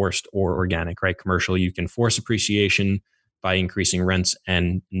it's forced or organic, right? Commercial, you can force appreciation by increasing rents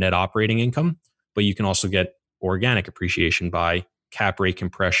and net operating income, but you can also get organic appreciation by cap rate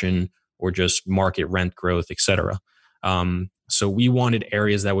compression or just market rent growth, et cetera. So we wanted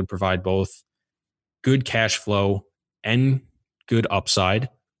areas that would provide both good cash flow and good upside.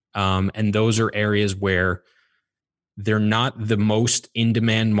 And those are areas where they're not the most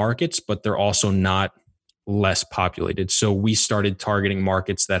in-demand markets, but they're also not less populated. So we started targeting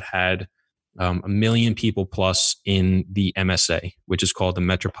markets that had 1 million people plus in the MSA, which is called the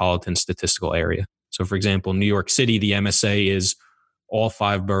Metropolitan Statistical Area. So for example, New York City, the MSA is all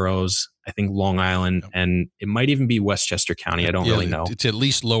 5 boroughs, I think Long Island, and it might even be Westchester County. I don't really know. It's at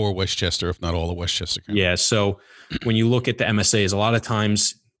least lower Westchester, if not all of Westchester County. Yeah. So when you look at the MSAs, a lot of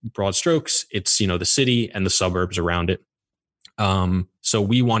times, broad strokes, it's, the city and the suburbs around it. So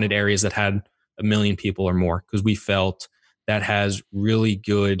we wanted areas that had 1 million people or more because we felt that has really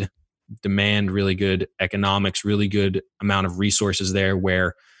good demand, really good economics, really good amount of resources there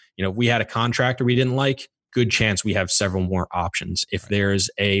where, if we had a contractor we didn't like, good chance we have several more options. If there's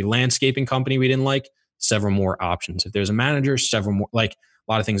a landscaping company we didn't like, several more options. If there's a manager, several more, like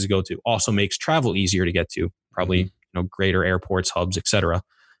a lot of things to go to. Also makes travel easier to get to, probably, greater airports, hubs, et cetera.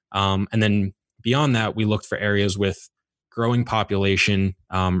 And then beyond that, we looked for areas with growing population,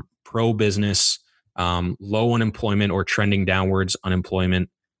 pro-business, low unemployment or trending downwards unemployment.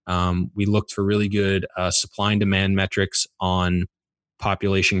 We looked for really good supply and demand metrics on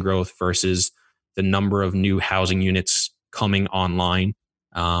population growth versus the number of new housing units coming online.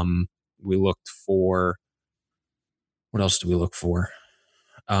 We looked for, what else do we look for?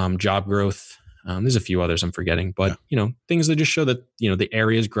 Job growth. There's a few others I'm forgetting, but things that just show that, the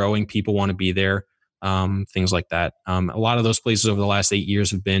area is growing, people want to be there, things like that. A lot of those places over the last 8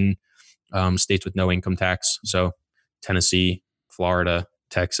 years have been states with no income tax. So Tennessee, Florida,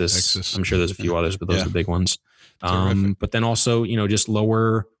 Texas. I'm sure there's a few others, but those are the big ones. But then also, just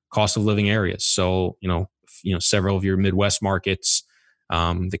lower cost of living areas. So, several of your Midwest markets,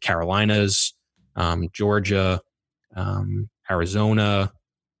 the Carolinas, Georgia, Arizona,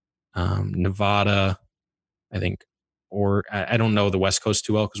 Nevada, I think, or I don't know the West Coast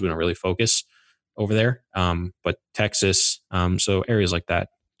too well because we don't really focus over there. But Texas, so areas like that.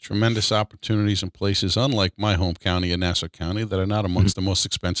 Tremendous opportunities in places, unlike my home county in Nassau County, that are not amongst the most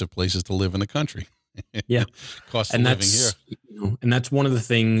expensive places to live in the country. Yeah. Cost of living here. And that's one of the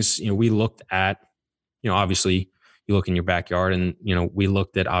things, we looked at, obviously you look in your backyard and, we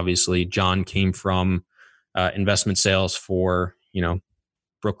looked at, obviously John came from investment sales for,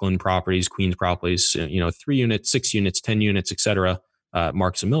 Brooklyn properties, Queens properties, 3 units, 6 units, 10 units, et cetera,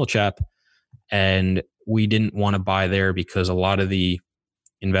 Marcus and Millichap. And we didn't want to buy there because a lot of the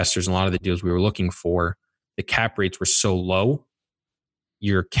investors and a lot of the deals we were looking for, the cap rates were so low,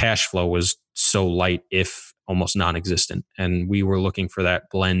 your cash flow was so light, if almost non-existent. And we were looking for that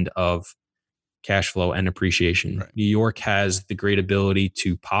blend of cash flow and appreciation. Right. New York has the great ability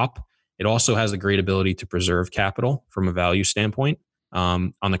to pop. It also has the great ability to preserve capital from a value standpoint.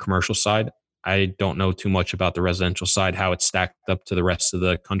 On the commercial side, I don't know too much about the residential side, how it's stacked up to the rest of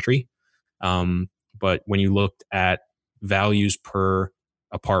the country. But when you looked at values per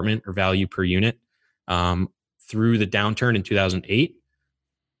apartment or value per unit, through the downturn in 2008,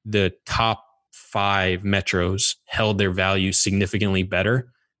 the top 5 metros held their value significantly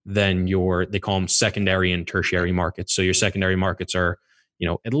better than they call them secondary and tertiary markets. So your secondary markets are,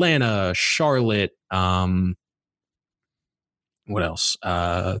 Atlanta, Charlotte, what else?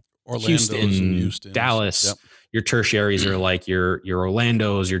 Houston, Dallas. Yep. Your tertiaries are like your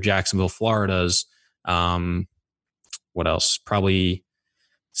Orlandos, your Jacksonville, Floridas. What else? Probably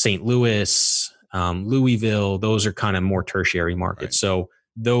St. Louis, Louisville. Those are kind of more tertiary markets. Right. So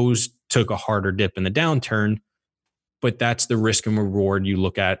those took a harder dip in the downturn, but that's the risk and reward you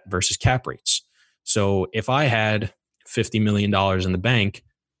look at versus cap rates. So if I had $50 million in the bank,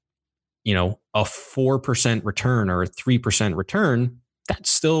 a 4% return or a 3% return, that's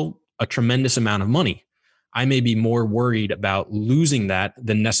still a tremendous amount of money. I may be more worried about losing that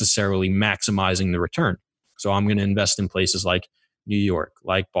than necessarily maximizing the return. So I'm going to invest in places like New York,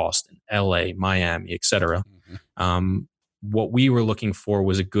 like Boston, LA, Miami, et cetera. Mm-hmm. What we were looking for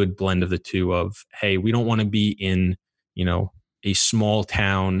was a good blend of the two of, hey, we don't want to be in, a small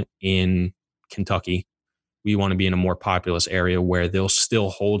town in Kentucky. We want to be in a more populous area where they'll still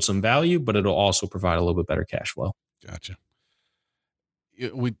hold some value, but it'll also provide a little bit better cash flow. Gotcha.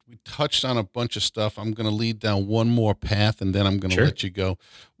 We touched on a bunch of stuff. I'm going to lead down one more path, and then I'm going to let you go.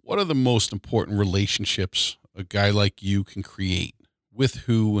 What are the most important relationships a guy like you can create? With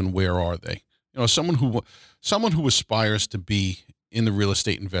who and where are they? Someone who aspires to be in the real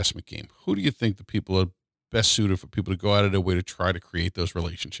estate investment game. Who do you think the people are best suited for people to go out of their way to try to create those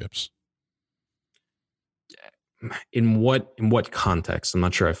relationships? In what context? I'm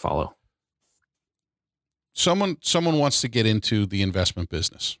not sure I follow. Someone wants to get into the investment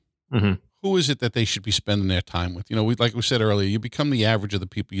business. Mm-hmm. Who is it that they should be spending their time with? Like we said earlier, you become the average of the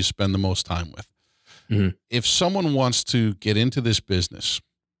people you spend the most time with. Mm-hmm. If someone wants to get into this business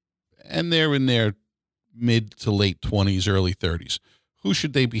and they're in their mid to late 20s, early 30s, who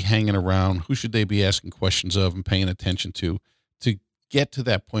should they be hanging around? Who should they be asking questions of and paying attention to get to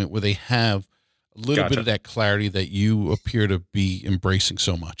that point where they have a little bit of that clarity that you appear to be embracing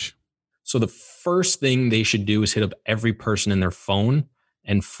so much? So the first thing they should do is hit up every person in their phone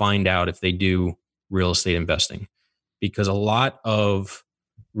and find out if they do real estate investing, because a lot of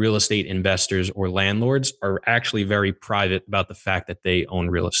real estate investors or landlords are actually very private about the fact that they own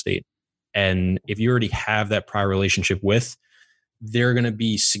real estate. And if you already have that prior relationship with, they're going to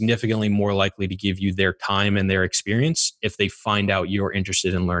be significantly more likely to give you their time and their experience if they find out you're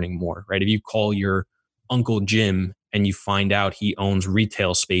interested in learning more, right? If you call your Uncle Jim and you find out he owns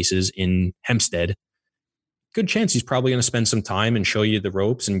retail spaces in Hempstead, good chance he's probably going to spend some time and show you the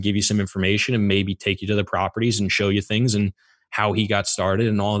ropes and give you some information and maybe take you to the properties and show you things and how he got started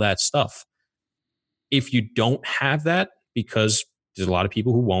and all that stuff. If you don't have that, because there's a lot of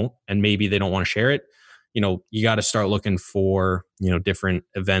people who won't, and maybe they don't want to share it, you got to start looking for, different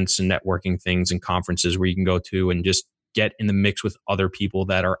events and networking things and conferences where you can go to and just get in the mix with other people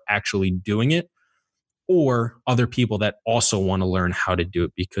that are actually doing it, or other people that also want to learn how to do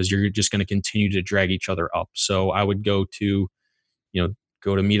it, because you're just going to continue to drag each other up. So I would go to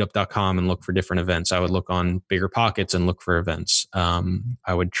meetup.com and look for different events. I would look on BiggerPockets and look for events.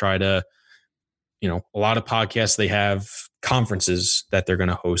 I would try to, a lot of podcasts, they have conferences that they're going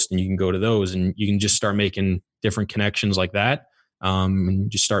to host, and you can go to those and you can just start making different connections like that.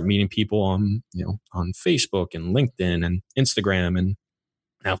 And just start meeting people on Facebook and LinkedIn and Instagram and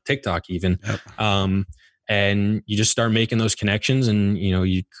now TikTok even. Yep. And you just start making those connections, and,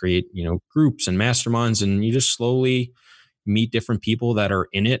 you create, groups and masterminds, and you just slowly meet different people that are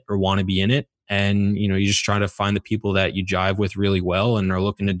in it or want to be in it. And, you just try to find the people that you jive with really well and are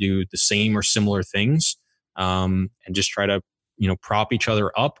looking to do the same or similar things. And just try to, prop each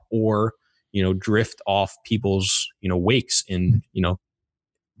other up, or, drift off people's, wakes in,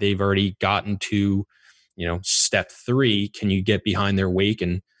 they've already gotten to, step 3. Can you get behind their wake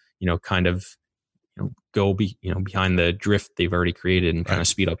and, kind of, go behind the drift they've already created and kind of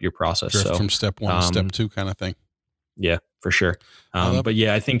speed up your process. Drift from step 1 to step 2 kind of thing. Yeah, for sure. But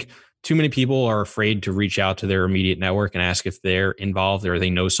yeah, I think too many people are afraid to reach out to their immediate network and ask if they're involved or they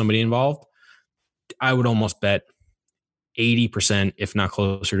know somebody involved. I would almost bet 80%, if not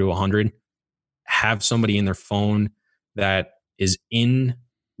closer to 100, have somebody in their phone that is in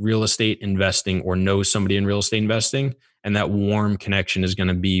real estate investing or knows somebody in real estate investing, and that warm connection is going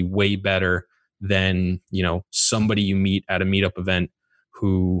to be way better than, somebody you meet at a meetup event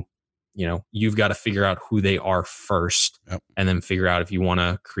who, you've got to figure out who they are first. Yep. And then figure out if you want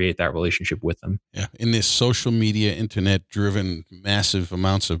to create that relationship with them. Yeah. In this social media, internet driven, massive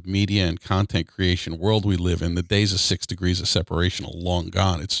amounts of media and content creation world we live in, the days of 6 degrees of separation are long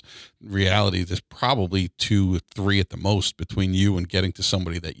gone. It's reality. There's probably 2 or 3 at the most between you and getting to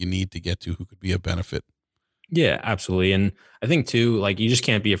somebody that you need to get to who could be a benefit. Yeah, absolutely. And I think too, like, you just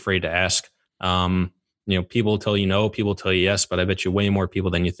can't be afraid to ask. People tell you no, people tell you yes, but I bet you way more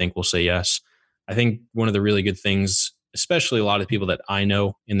people than you think will say yes. I think one of the really good things, especially a lot of people that I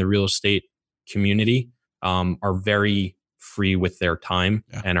know in the real estate community, are very free with their time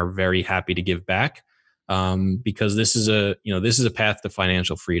and are very happy to give back, because this is a path to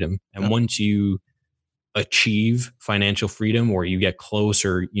financial freedom. And once you achieve financial freedom, or you get close,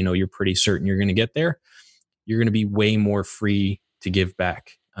 or you're pretty certain you're going to get there, you're going to be way more free to give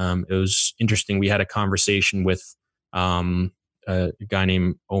back. It was interesting. We had a conversation with a guy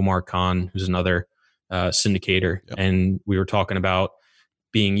named Omar Khan, who's another syndicator. Yep. And we were talking about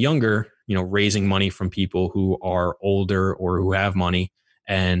being younger, raising money from people who are older or who have money.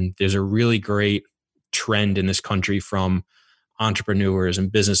 And there's a really great trend in this country from entrepreneurs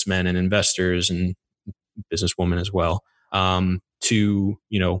and businessmen and investors and businesswomen as well, to,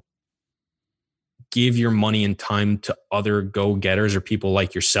 give your money and time to other go-getters or people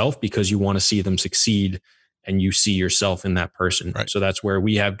like yourself, because you want to see them succeed and you see yourself in that person. Right. So that's where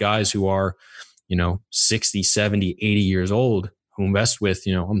we have guys who are, 60, 70, 80 years old who invest with,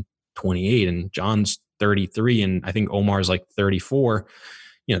 I'm 28 and John's 33 and I think Omar's like 34.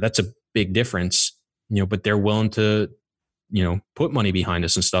 That's a big difference, but they're willing to, put money behind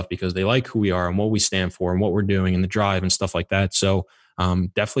us and stuff because they like who we are and what we stand for and what we're doing and the drive and stuff like that. So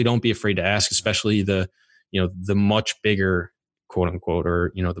definitely don't be afraid to ask, especially the much bigger, quote unquote,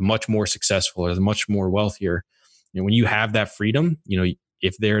 or, the much more successful or the much more wealthier. When you have that freedom,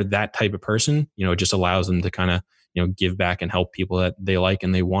 if they're that type of person, it just allows them to kind of, give back and help people that they like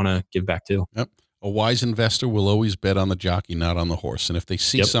and they want to give back to. Yep. A wise investor will always bet on the jockey, not on the horse. And if they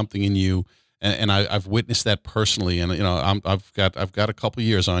see something in you, and I've witnessed that personally, and I've got a couple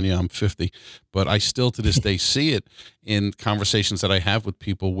years on you. I'm 50, but I still to this day see it in conversations that I have with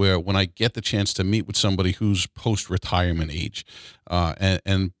people where when I get the chance to meet with somebody who's post-retirement age,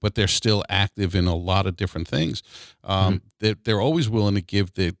 but they're still active in a lot of different things, they're always willing to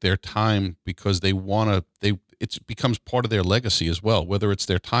give their time because they want to. It becomes part of their legacy as well, whether it's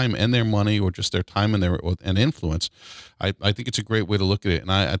their time and their money or just their time and influence. I think it's a great way to look at it.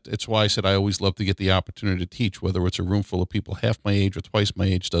 And it's why I said I always love to get the opportunity to teach, whether it's a room full of people half my age or twice my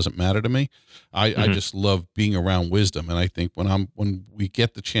age, doesn't matter to me. I just love being around wisdom. And I think when we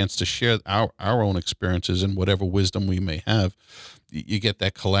get the chance to share our own experiences and whatever wisdom we may have, you get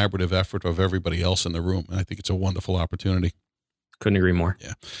that collaborative effort of everybody else in the room. And I think it's a wonderful opportunity. Couldn't agree more.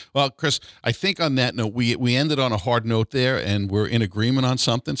 Yeah. Well, Chris, I think on that note, we ended on a hard note there, and we're in agreement on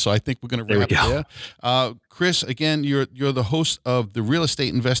something. So I think we're going to wrap it there. Chris, again, you're the host of the Real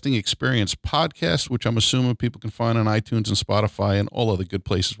Estate Investing Experience podcast, which I'm assuming people can find on iTunes and Spotify and all other good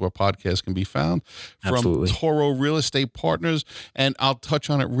places where podcasts can be found. From Toro Real Estate Partners. And I'll touch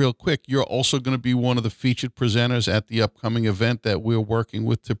on it real quick. You're also going to be one of the featured presenters at the upcoming event that we're working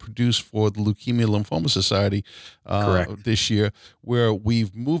with to produce for the Leukemia Lymphoma Society this year, where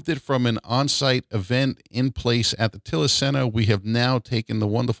we've moved it from an on-site event in place at the Tillis Center. We have now taken the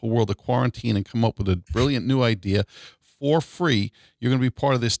wonderful world of quarantine and come up with a brilliant new idea for free. You're going to be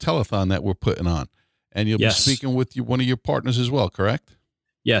part of this telethon that we're putting on, and you'll be speaking with one of your partners as well, correct?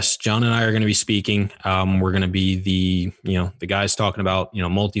 Yes, John and I are going to be speaking. We're going to be the guys talking about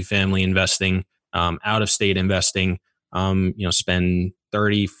multifamily investing, out of state investing. Spend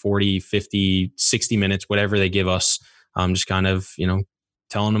 30, 40, 50, 60 minutes, whatever they give us. Just kind of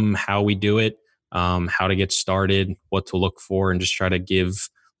telling them how we do it, how to get started, what to look for, and just try to give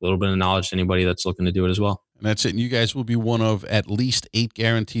a little bit of knowledge to anybody that's looking to do it as well. And that's it. And you guys will be one of at least 8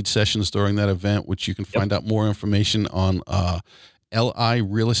 guaranteed sessions during that event, which you can find out more information on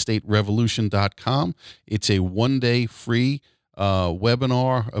lirealestaterevolution.com. It's a one-day free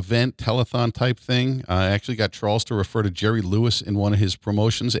webinar, event, telethon type thing. I actually got Charles to refer to Jerry Lewis in one of his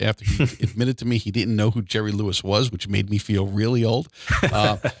promotions after he admitted to me he didn't know who Jerry Lewis was, which made me feel really old.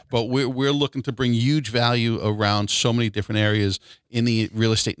 But we're looking to bring huge value around so many different areas in the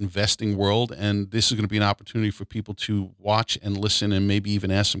real estate investing world. And this is going to be an opportunity for people to watch and listen and maybe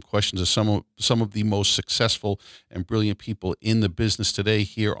even ask some questions of some of the most successful and brilliant people in the business today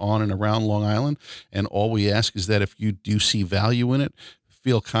here on and around Long Island. And all we ask is that if you do see value in it,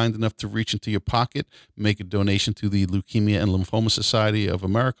 feel kind enough to reach into your pocket, make a donation to the Leukemia and Lymphoma Society of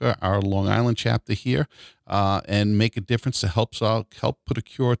America, our Long Island chapter here, and make a difference to help put a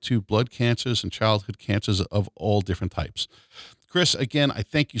cure to blood cancers and childhood cancers of all different types. Chris, again, I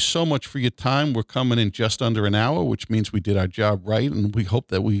thank you so much for your time. We're coming in just under an hour, which means we did our job right, and we hope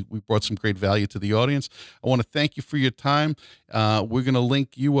that we brought some great value to the audience. I want to thank you for your time. We're going to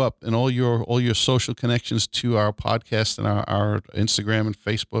link you up and all your social connections to our podcast and our Instagram and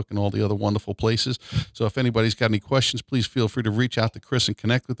Facebook and all the other wonderful places. So if anybody's got any questions, please feel free to reach out to Chris and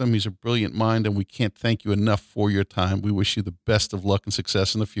connect with him. He's a brilliant mind, and we can't thank you enough for your time. We wish you the best of luck and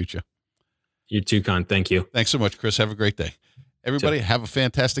success in the future. You too, Con. Thank you. Thanks so much, Chris. Have a great day. Everybody, have a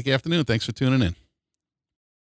fantastic afternoon. Thanks for tuning in.